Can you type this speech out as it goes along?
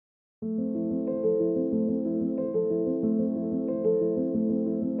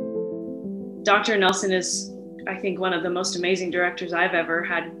Dr. Nelson is, I think, one of the most amazing directors I've ever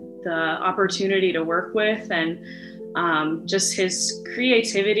had the opportunity to work with, and just his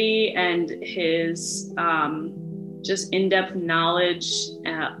creativity and his just in-depth knowledge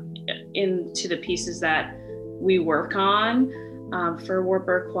into the pieces that we work on for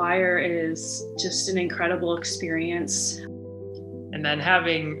Wartburg Choir is just an incredible experience. And then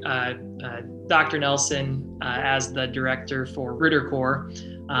having Dr. Nelson as the director for Ritter Corps,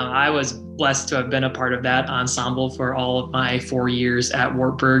 I was blessed to have been a part of that ensemble for all of my 4 years at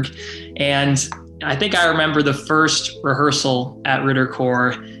Wartburg. And I think I remember the first rehearsal at Ritter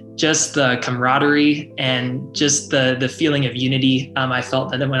Corps, just the camaraderie and just the feeling of unity I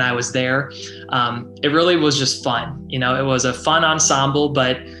felt that when I was there. It really was just fun. You know, it was a fun ensemble,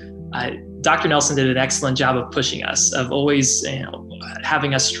 but Dr. Nelson did an excellent job of pushing us, of always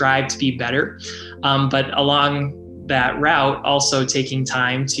having us strive to be better. But along that route, also taking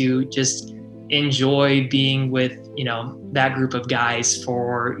time to just enjoy being with, that group of guys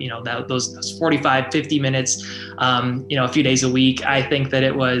for, those 45, 50 minutes, a few days a week. I think that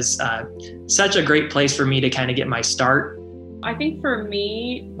it was such a great place for me to kind of get my start. I think for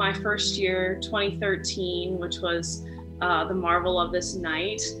me, my first year, 2013, which was the Marvel of this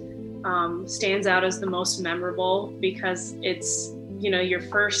night, stands out as the most memorable because it's, your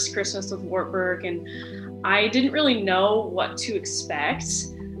first Christmas with Wartburg, and I didn't really know what to expect.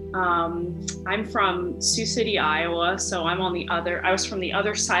 I'm from Sioux City, Iowa, so I was from the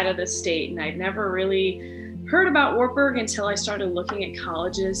other side of the state, and I'd never really heard about Wartburg until I started looking at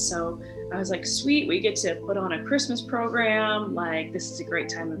colleges. So I was like, sweet, we get to put on a Christmas program. Like, this is a great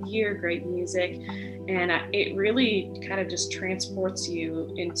time of year, great music. And it really kind of just transports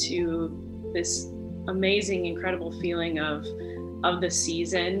you into this amazing, incredible feeling of the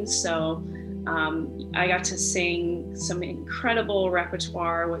season. So I got to sing some incredible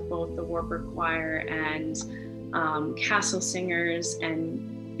repertoire with both the Wartburg Choir and Castle Singers,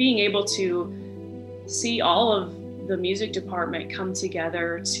 and being able to see all of the music department come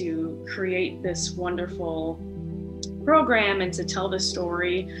together to create this wonderful program and to tell the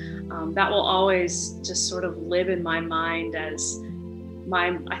story, that will always just sort of live in my mind as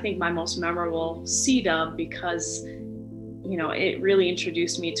I think my most memorable C-dub, because it really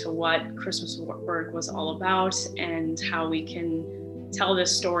introduced me to what Christmas with Wartburg was all about and how we can tell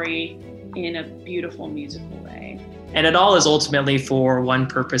this story in a beautiful musical way. And it all is ultimately for one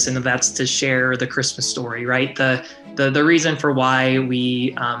purpose, and that's to share the Christmas story, right? The reason for why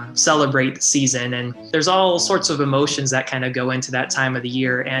we celebrate the season. And there's all sorts of emotions that kind of go into that time of the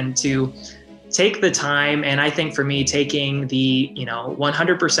year. And to take the time, and I think for me, taking the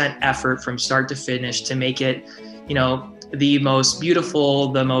 100% effort from start to finish to make it the most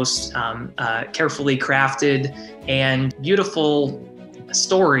beautiful, the most carefully crafted and beautiful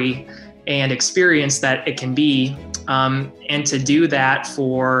story and experience that it can be, and to do that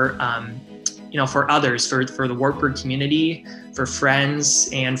for for others, for the Wartburg community, for friends,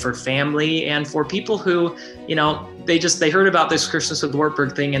 and for family, and for people who they heard about this Christmas with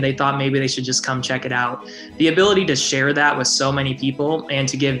Wartburg thing and they thought maybe they should just come check it out. The ability to share that with so many people and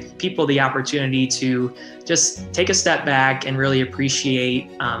to give people the opportunity to just take a step back and really appreciate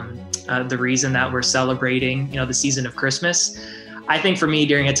the reason that we're celebrating, the season of Christmas. I think for me,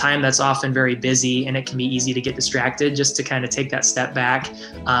 during a time that's often very busy and it can be easy to get distracted, just to kind of take that step back,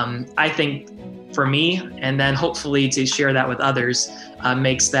 I think for me, and then hopefully to share that with others,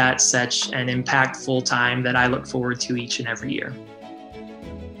 makes that such an impactful time that I look forward to each and every year.